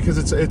because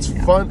it's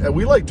fun, and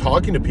we like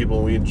talking to people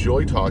and we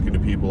enjoy talking to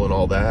people and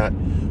all that,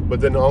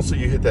 but then also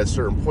you hit that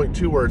certain point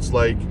too where it's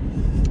like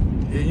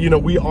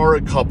we are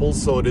a couple,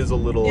 so it is a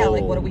little... Yeah,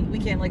 like, what do we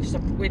can't, like, just,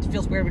 it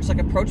feels weird. We just, like,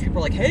 approach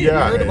people like, hey,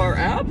 Yeah. you heard of our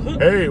app?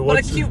 Hey, But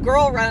what's... a cute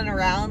girl running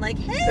around like,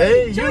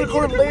 hey, join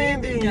Unicorn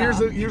Landing! Yeah.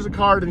 Here's a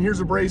card and here's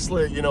a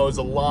bracelet, is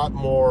a lot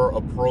more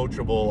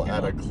approachable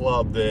at a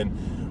club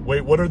than...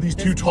 Wait, what are these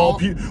two tall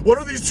people? What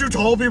are these two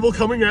tall people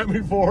coming at me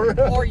for?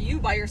 Or you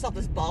by yourself,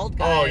 this bald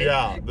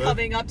guy,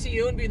 coming up to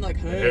you and being like,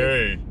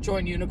 "Hey,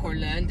 join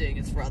Unicorn Landing.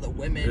 It's for other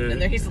women." And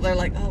they're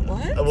like, "Oh,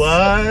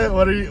 what?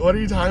 What are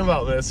you talking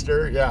about,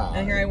 Mister?" Yeah.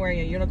 And here I'm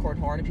wearing a unicorn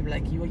horn, and people are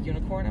like, "You a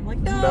unicorn?" I'm like,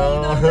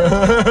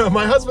 "No."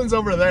 My husband's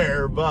over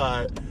there,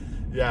 but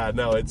yeah,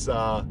 no, it's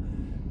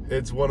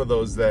one of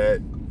those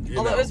that.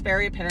 Although it was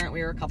very apparent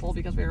we were a couple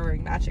because we were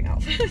wearing matching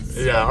outfits.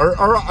 Yeah,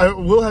 I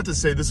will have to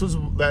say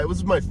that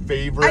was my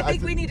favorite. I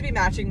think we need to be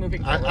matching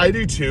moving forward. I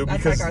do too,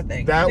 That's because like our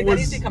thing. that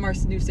needs to become our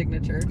new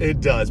signature.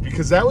 It does,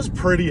 because that was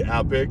pretty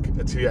epic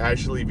to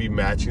actually be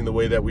matching the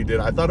way that we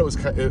did. I thought it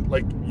was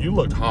like you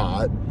looked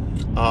hot.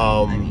 We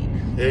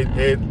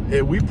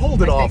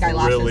pulled it off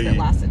really. That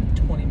lasted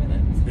 20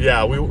 minutes.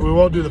 Yeah, we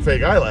won't do the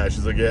fake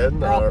eyelashes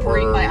again. I'll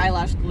bring my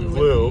eyelash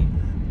glue.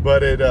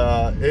 But it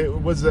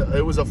was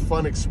a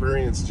fun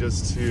experience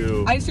just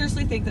to... I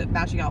seriously think that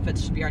matching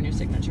outfits should be our new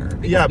signature.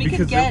 Because we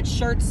could get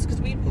shirts, because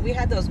we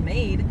had those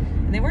made,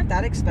 and they weren't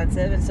that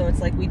expensive, and so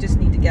it's like we just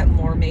need to get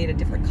more made in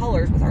different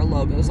colors with our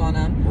logos on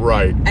them.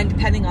 Right. And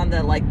depending on the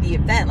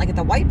event, like at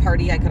the white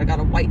party, I could have got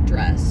a white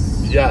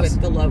dress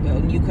with the logo,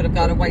 and you could have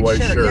got a white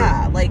shirt.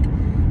 Yeah,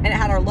 and it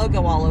had our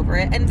logo all over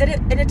it, and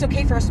it's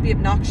okay for us to be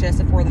obnoxious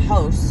if we're the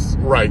hosts,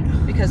 right?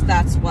 Because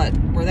that's what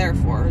we're there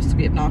for, is to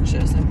be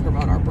obnoxious and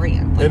promote our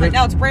brand. Like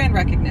now, it's brand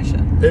recognition,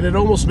 and it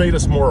almost made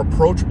us more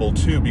approachable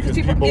too, because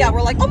people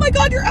we're like, oh my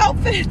god, your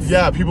outfits.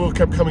 Yeah, people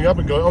kept coming up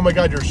and going, oh my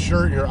god, your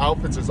shirt, your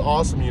outfits is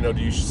awesome.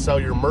 Do you sell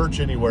your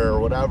merch anywhere or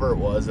whatever it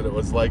was? And it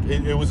was like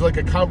it was like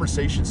a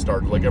conversation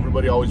starter. Like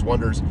everybody always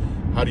wonders,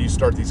 how do you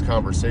start these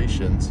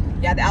conversations?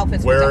 Yeah, the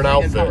outfits were an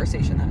outfit. Good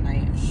conversation that night.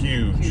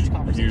 Huge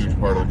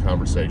part of the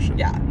conversation.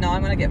 Yeah, no,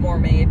 I'm gonna get more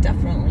made,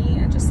 definitely,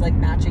 and just like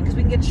matching, because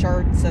we can get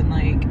shirts, and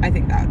I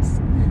think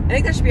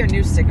that should be our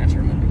new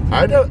signature movie.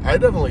 I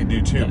definitely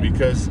do too,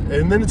 because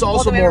then it's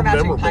also more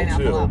memorable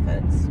too.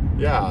 Outfits.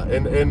 Yeah,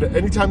 and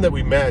anytime that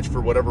we match, for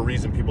whatever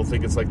reason, people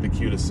think it's like the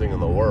cutest thing in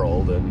the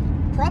world, and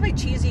probably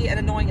cheesy and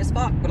annoying as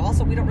fuck, but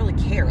also we don't really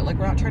care. Like,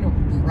 we're not trying to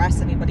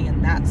impress anybody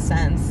in that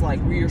sense. Like,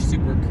 we are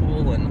super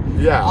cool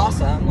and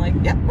awesome. Like,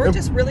 yeah, we're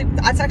just really,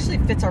 that actually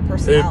fits our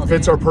personality. It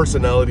fits our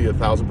personality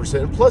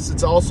 1,000%. And plus,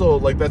 it's also,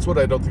 like, that's what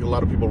I don't think a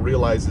lot of people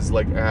realize is,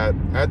 like,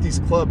 at these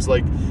clubs,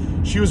 like,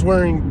 she was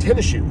wearing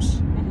tennis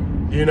shoes.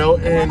 And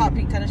hot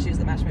pink tennis shoes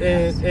that match my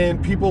dress.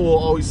 And people will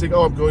always think,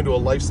 oh, I'm going to a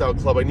lifestyle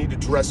club. I need to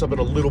dress up in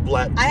a little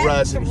black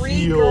dress and heels. I had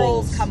 3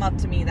 girls come up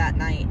to me that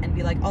night and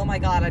be like, oh my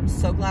god, I'm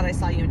so glad I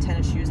saw you in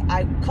tennis shoes.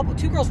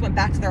 2 girls went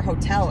back to their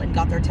hotel and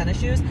got their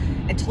tennis shoes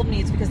and told me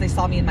it's because they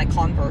saw me in my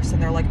Converse,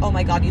 and they're like, oh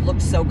my god, you look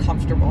so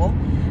comfortable.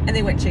 And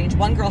they went and changed.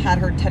 One girl had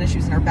her tennis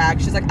shoes in her bag.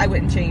 She's like, I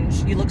went and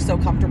changed. You look so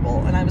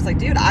comfortable. And I was like,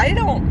 dude,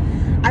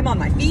 I'm on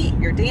my feet.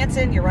 You're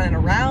dancing. You're running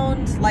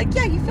around. Like,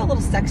 yeah, you feel a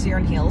little sexier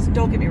in heels.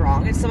 Don't get me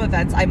wrong. At some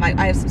events, I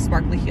have some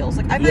sparkly heels.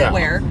 Like, I might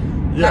wear.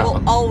 But I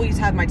will always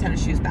have my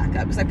tennis shoes back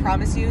up, because I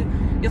promise you'll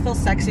feel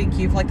sexy and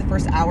cute for like the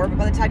first hour, but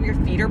by the time your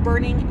feet are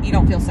burning, you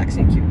don't feel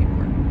sexy and cute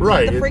anymore.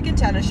 Right. Put the freaking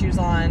tennis shoes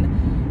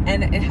on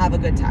and have a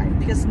good time,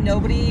 because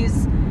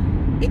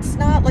it's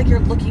not like you're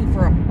looking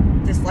for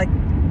this, like,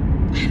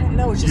 I don't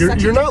know. It's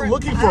just you're not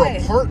looking for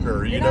a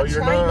partner. You're not.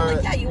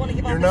 You want to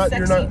give off a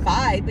sexy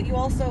vibe, but you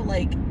also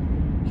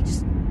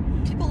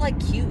people like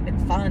cute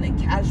and fun and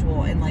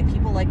casual, and like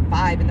people like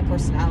vibe and the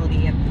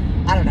personality,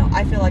 and I don't know.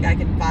 I feel like I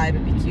can vibe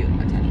and be cute in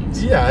my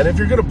tennies. Yeah, and if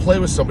you're gonna play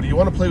with somebody, you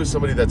want to play with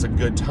somebody that's a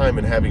good time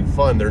and having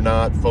fun. They're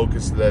not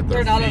focused that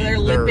they're not over there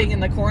limping in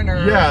the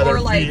corner. Yeah, their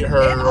feet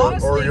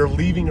hurt, or you're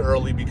leaving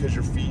early because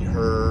your feet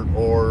hurt,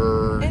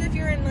 or. And if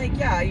you're in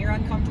you're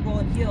uncomfortable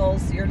in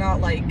heels, you're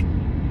not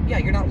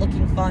you're not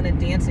looking fun and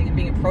dancing and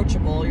being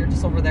approachable. You're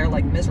just over there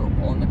like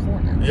miserable in the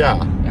corner.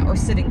 Yeah. Or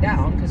sitting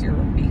down because you're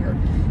a beer.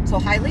 So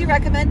highly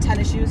recommend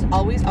tennis shoes.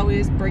 Always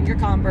bring your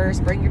Converse,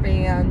 bring your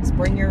Vans,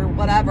 bring your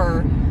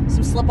whatever,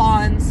 some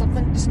slip-ons,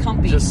 something just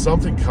comfy. Just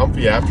something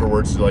comfy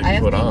afterwards to put on. I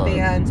have pink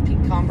Vans,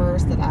 pink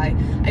Converse that I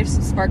have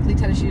some sparkly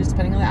tennis shoes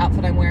depending on the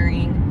outfit I'm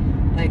wearing.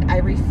 Like, I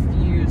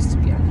refuse to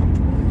be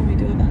uncomfortable when we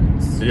do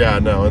events. Yeah,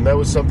 no, and that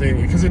was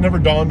something, because it never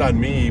dawned on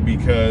me,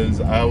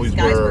 because I always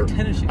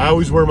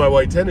wear my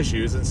white tennis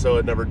shoes, and so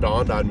it never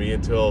dawned on me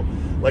until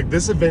like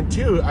this event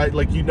too.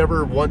 You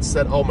never once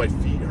said, oh, my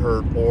feet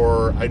hurt,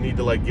 or I need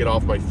to get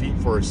off my feet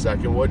for a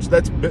second, which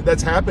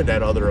that's happened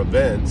at other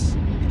events.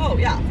 Oh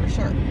yeah, for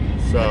sure.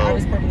 So I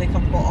was perfectly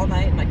comfortable all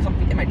night,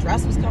 and my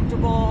dress was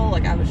comfortable.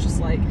 Like, I was just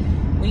like,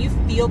 when you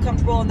feel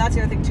comfortable, and that's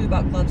the other thing too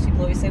about clubs,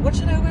 people always say, what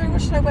should I wear?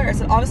 What should I wear? I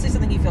said, honestly,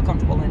 something you feel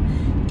comfortable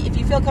in. If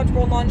you feel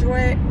comfortable in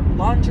lingerie,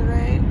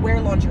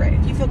 wear lingerie.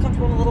 If you feel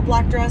comfortable in a little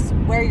black dress,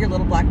 wear your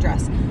little black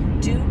dress.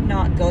 Do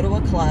not go to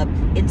a club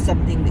in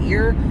something that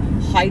you're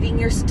hiding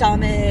your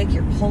stomach,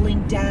 you're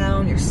pulling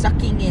down, you're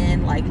sucking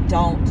in. Like,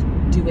 don't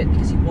do it,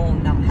 because you will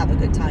not have a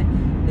good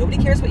time.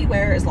 nobody cares what you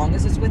wear as long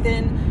as it's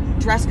within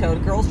dress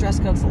code. Girls' dress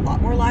code's a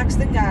lot more lax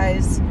than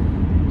guys.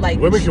 Like,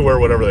 women can wear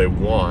whatever they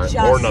want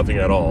or nothing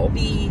at all.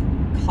 Be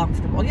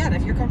comfortable. Yeah, and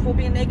if you're comfortable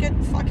being naked,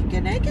 fucking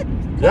get naked.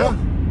 Cool. Yeah.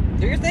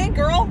 Do your thing,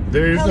 girl.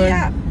 Do your thing.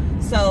 Yeah.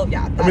 So,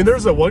 yeah. I mean,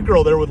 there's that one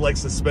girl there with like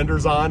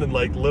suspenders on and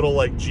like little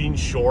like jean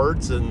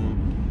shorts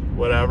and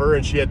whatever,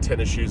 and she had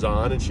tennis shoes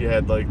on and she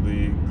had like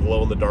the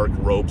glow in the dark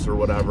ropes or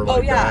whatever. Oh,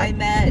 like yeah, that. I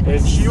met.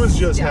 And she was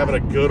just having a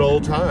good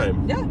old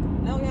time. Yeah.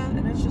 No, yeah.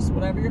 And it's just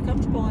whatever you're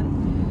comfortable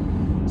in.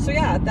 So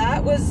yeah,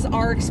 that was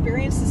our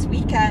experience this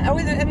weekend. Oh,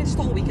 I mean, just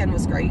the whole weekend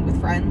was great with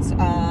friends.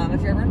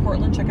 If you're ever in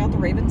Portland, check out the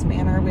Ravens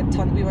Manor.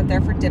 We went there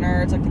for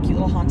dinner. It's like the cute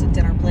little haunted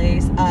dinner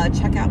place.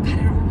 Check out, God,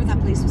 I don't remember what that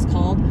place was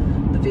called.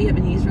 The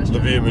Vietnamese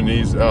restaurant. The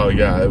Vietnamese. Oh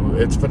yeah,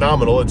 it's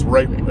phenomenal. It's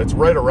right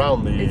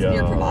around the. It's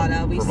near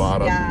Privata.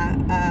 Privata.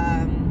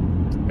 Yeah.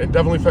 And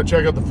definitely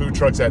check out the food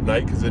trucks at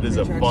night because it is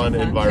a fun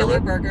environment. Killer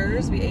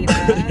burgers, we ate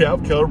at.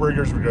 Yep, killer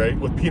burgers were great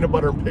with peanut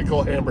butter and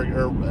pickle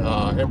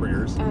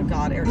hamburgers. Oh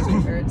God, Eric's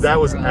favorites. That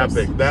was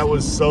epic. That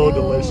was so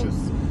delicious.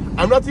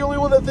 I'm not the only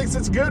one that thinks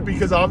it's good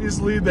because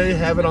obviously they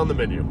have it on the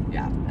menu.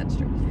 Yeah, that's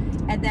true.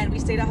 And then we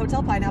stayed at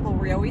Hotel Pineapple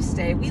where we always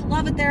stay. We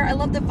love it there. I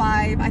love the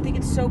vibe. I think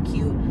it's so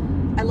cute.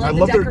 I love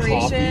the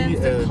decorations.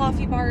 The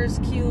coffee bar is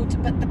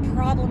cute. But the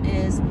problem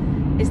is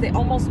they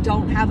almost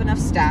don't have enough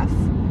staff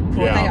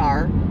for what they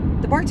are.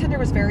 The bartender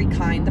was very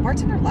kind. The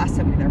bartender last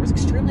time we were there was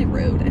extremely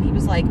rude. And he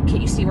was like,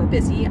 "Can't you see we're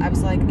busy?" I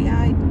was like, "Yeah,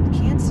 I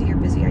can see you're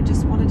busy. I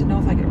just wanted to know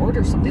if I could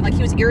order something." Like,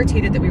 he was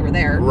irritated that we were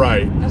there.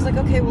 Right. I was like,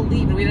 "Okay, we'll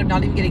leave." And we ended up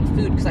not even getting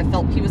food because I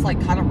felt he was like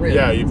kind of rude.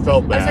 Yeah, you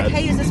felt bad. I was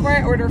like, "Hey, is this where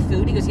I order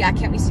food?" He goes, "Yeah,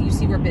 can't we see you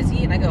see we're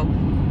busy?" And I go,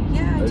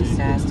 "Yeah, I just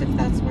asked if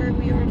that's where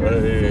we order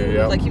food."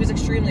 Yeah. Like, he was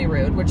extremely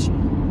rude, which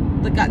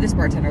this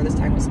bartender this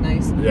time was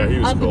nice. Yeah, he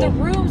was cool.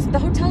 The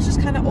hotel's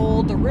just kind of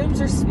old. The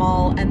rooms are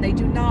small, and they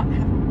do not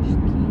have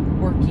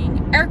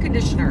working air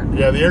conditioner.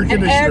 Yeah, the air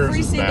conditioner. And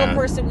every single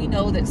person we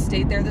know that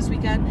stayed there this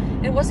weekend,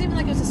 and it wasn't even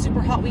like it was a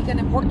super hot weekend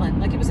in Portland.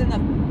 Like, it was in the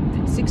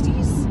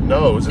 60s.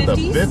 No, it was 50s,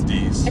 in the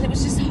 50s. And it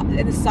was just hot,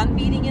 and the sun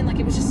beating in. Like,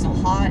 it was just so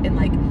hot, and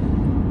like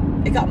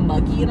it got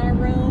muggy in our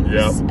rooms.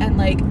 Yeah. And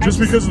like just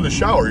because of the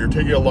shower, you're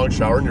taking a long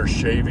shower and you're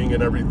shaving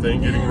and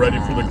everything, getting ready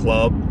for the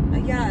club.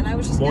 Yeah, and I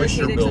was just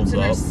moisture irritated because I'm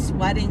builds sitting there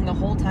sweating the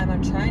whole time.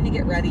 I'm trying to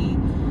get ready.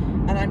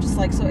 And I'm just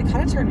like, so it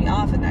kind of turned me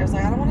off. And I was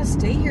like, I don't want to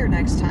stay here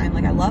next time.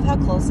 Like, I love how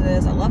close it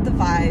is. I love the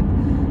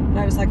vibe.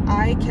 But I was like,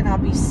 I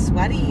cannot be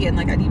sweaty. And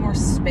like, I need more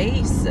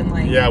space. And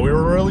like, yeah, we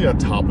were really on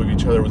top of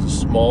each other. It was a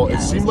small,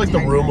 it seemed like the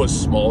room was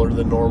smaller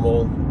than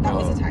normal. That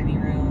was a tiny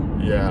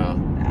room. Yeah.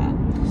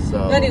 So.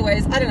 But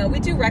anyways, I don't know. We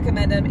do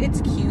recommend them.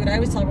 It's cute. I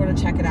always tell everyone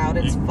to check it out.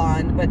 It's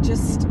fun. But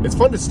just. It's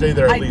fun to stay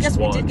there at least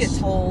once. I guess we did get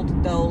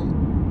told, though,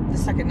 the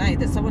second night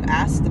that someone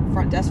asked the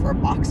front desk for a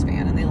box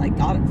fan and they like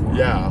got it for them.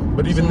 Yeah,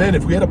 but even then,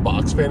 if we had a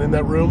box fan in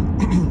that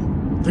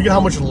room, think of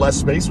how much less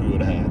space we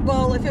would have had.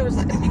 Well, if it was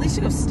like, at least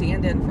you go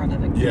stand in front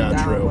of it. Yeah,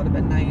 that true. Would have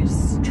been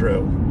nice.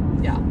 True.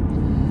 Yeah.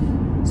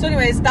 So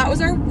anyways, that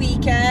was our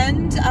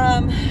weekend.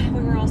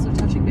 We were also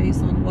touching base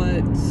on what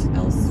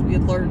else we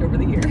had learned over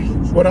the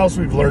years. What else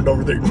we've learned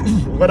over the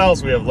what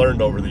else we have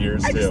learned over the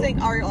years I too. just think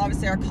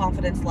obviously our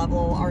confidence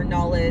level, our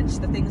knowledge,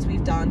 the things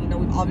we've done,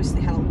 we've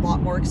obviously had a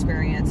lot more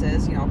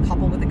experiences, a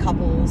couple with the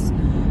couples,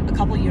 a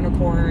couple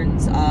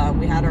unicorns,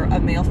 we had a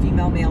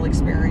male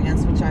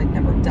experience, which I'd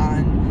never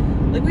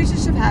done. Like, we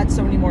just have had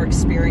so many more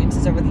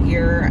experiences over the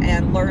year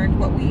and learned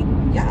what we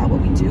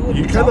do. And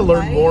you kind of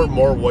learn more and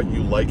more what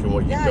you like and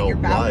what you don't like. Yeah, your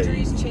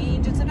boundaries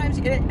change, and sometimes,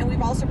 and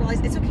we've also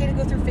realized it's okay to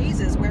go through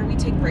phases where we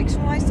take breaks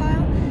from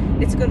lifestyle.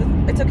 It's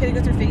okay to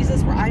go through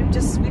phases where we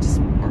just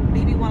or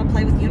maybe want to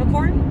play with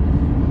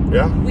unicorn.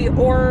 Yeah.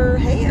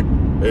 Hey,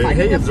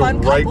 it's the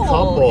right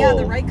couple. Yeah,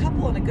 the right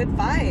couple and a good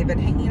vibe, and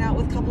hanging out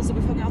with couples that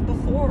we've hung out with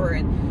before,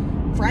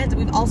 and friends.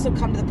 And we've also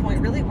come to the point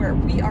really where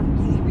we are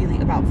really,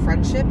 really about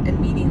friendship and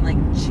making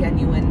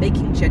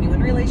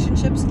genuine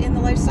relationships in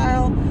the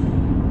lifestyle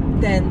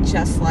than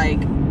just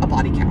like a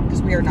body count,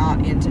 because we are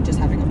not into just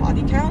having a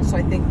body count. So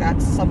I think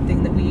that's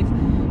something that we've,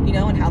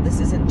 and how this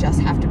isn't just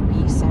have to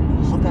be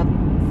some hookup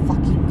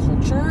fucking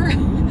culture.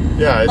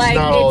 Yeah, it's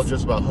not all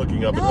just about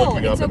hooking up and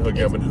hooking up and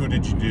hooking up and who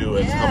did you do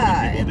and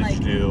how many people did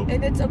you do.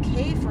 And it's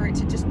okay for it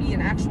to just be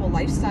an actual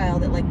lifestyle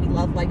that we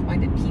love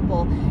like-minded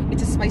people.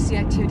 It's a spicy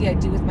activity I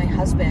do with my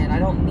husband. I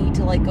don't need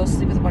to go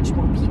sleep with a bunch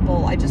more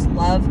people. I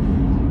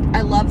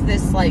love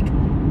this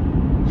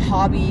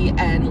hobby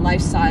and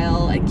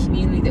lifestyle and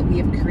community that we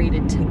have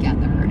created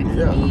together. And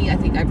for me, I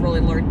think I've really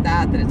learned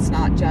that it's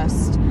not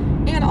just,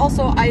 and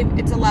also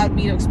it's allowed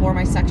me to explore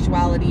my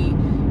sexuality,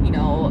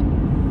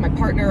 my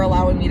partner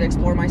allowing me to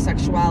explore my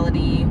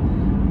sexuality,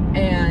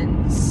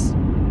 and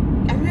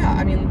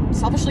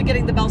selfishly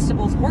getting the best of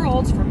both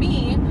worlds for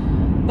me,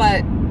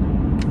 but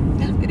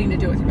getting to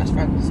do it with your best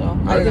friend. So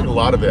I think a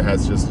lot of it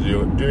has just to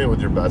do doing it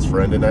with your best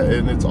friend, and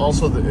it's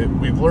also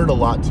we've learned a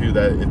lot too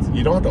that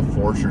you don't have to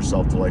force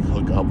yourself to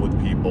hook up with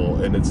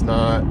people, and it's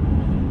not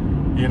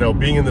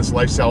being in this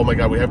lifestyle, oh my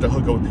God, we have to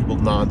hook up with people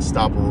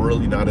nonstop. We're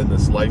really not in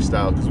this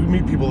lifestyle, because we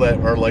meet people that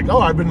are like, oh,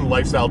 I've been in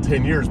lifestyle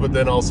 10 years, but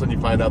then all of a sudden you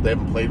find out they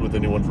haven't played with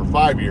anyone for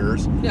 5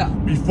 years. Yeah.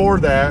 Before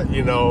that,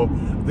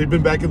 they've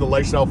been back in the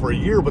lifestyle for a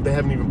year, but they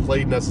haven't even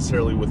played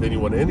necessarily with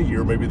anyone in a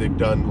year. Maybe they've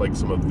done like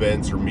some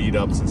events or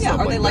meetups and stuff like that.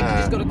 Yeah, or they like to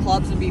just go to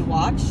clubs and be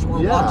watched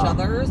or watch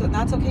others, and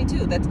that's okay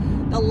too. That's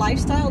the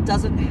lifestyle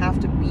doesn't have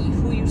to be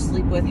who you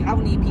sleep with, how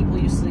many people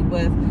you sleep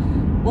with,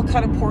 what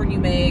kind of porn you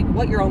make,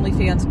 what your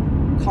OnlyFans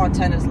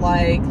content is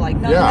like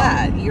none of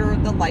that.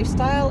 The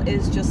lifestyle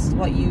is just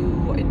what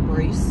you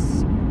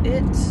embrace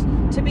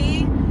it to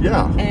be.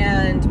 Yeah.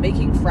 And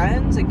making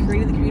friends and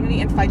creating the community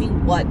and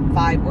finding what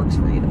vibe works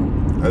for you.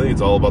 I think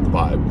it's all about the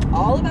vibe.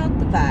 All about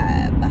the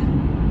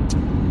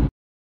vibe.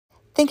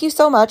 Thank you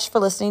so much for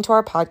listening to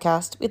our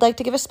podcast. We'd like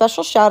to give a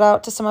special shout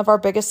out to some of our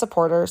biggest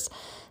supporters.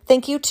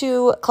 Thank you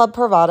to Club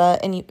Privata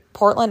in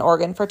Portland,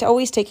 Oregon for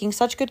always taking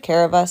such good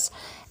care of us,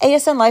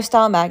 ASN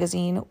Lifestyle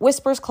Magazine,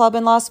 Whispers Club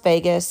in Las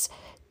Vegas,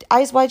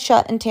 Eyes Wide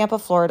Shut in Tampa,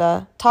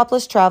 Florida,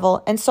 Topless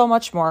Travel, and so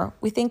much more.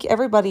 We thank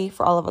everybody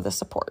for all of the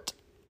support.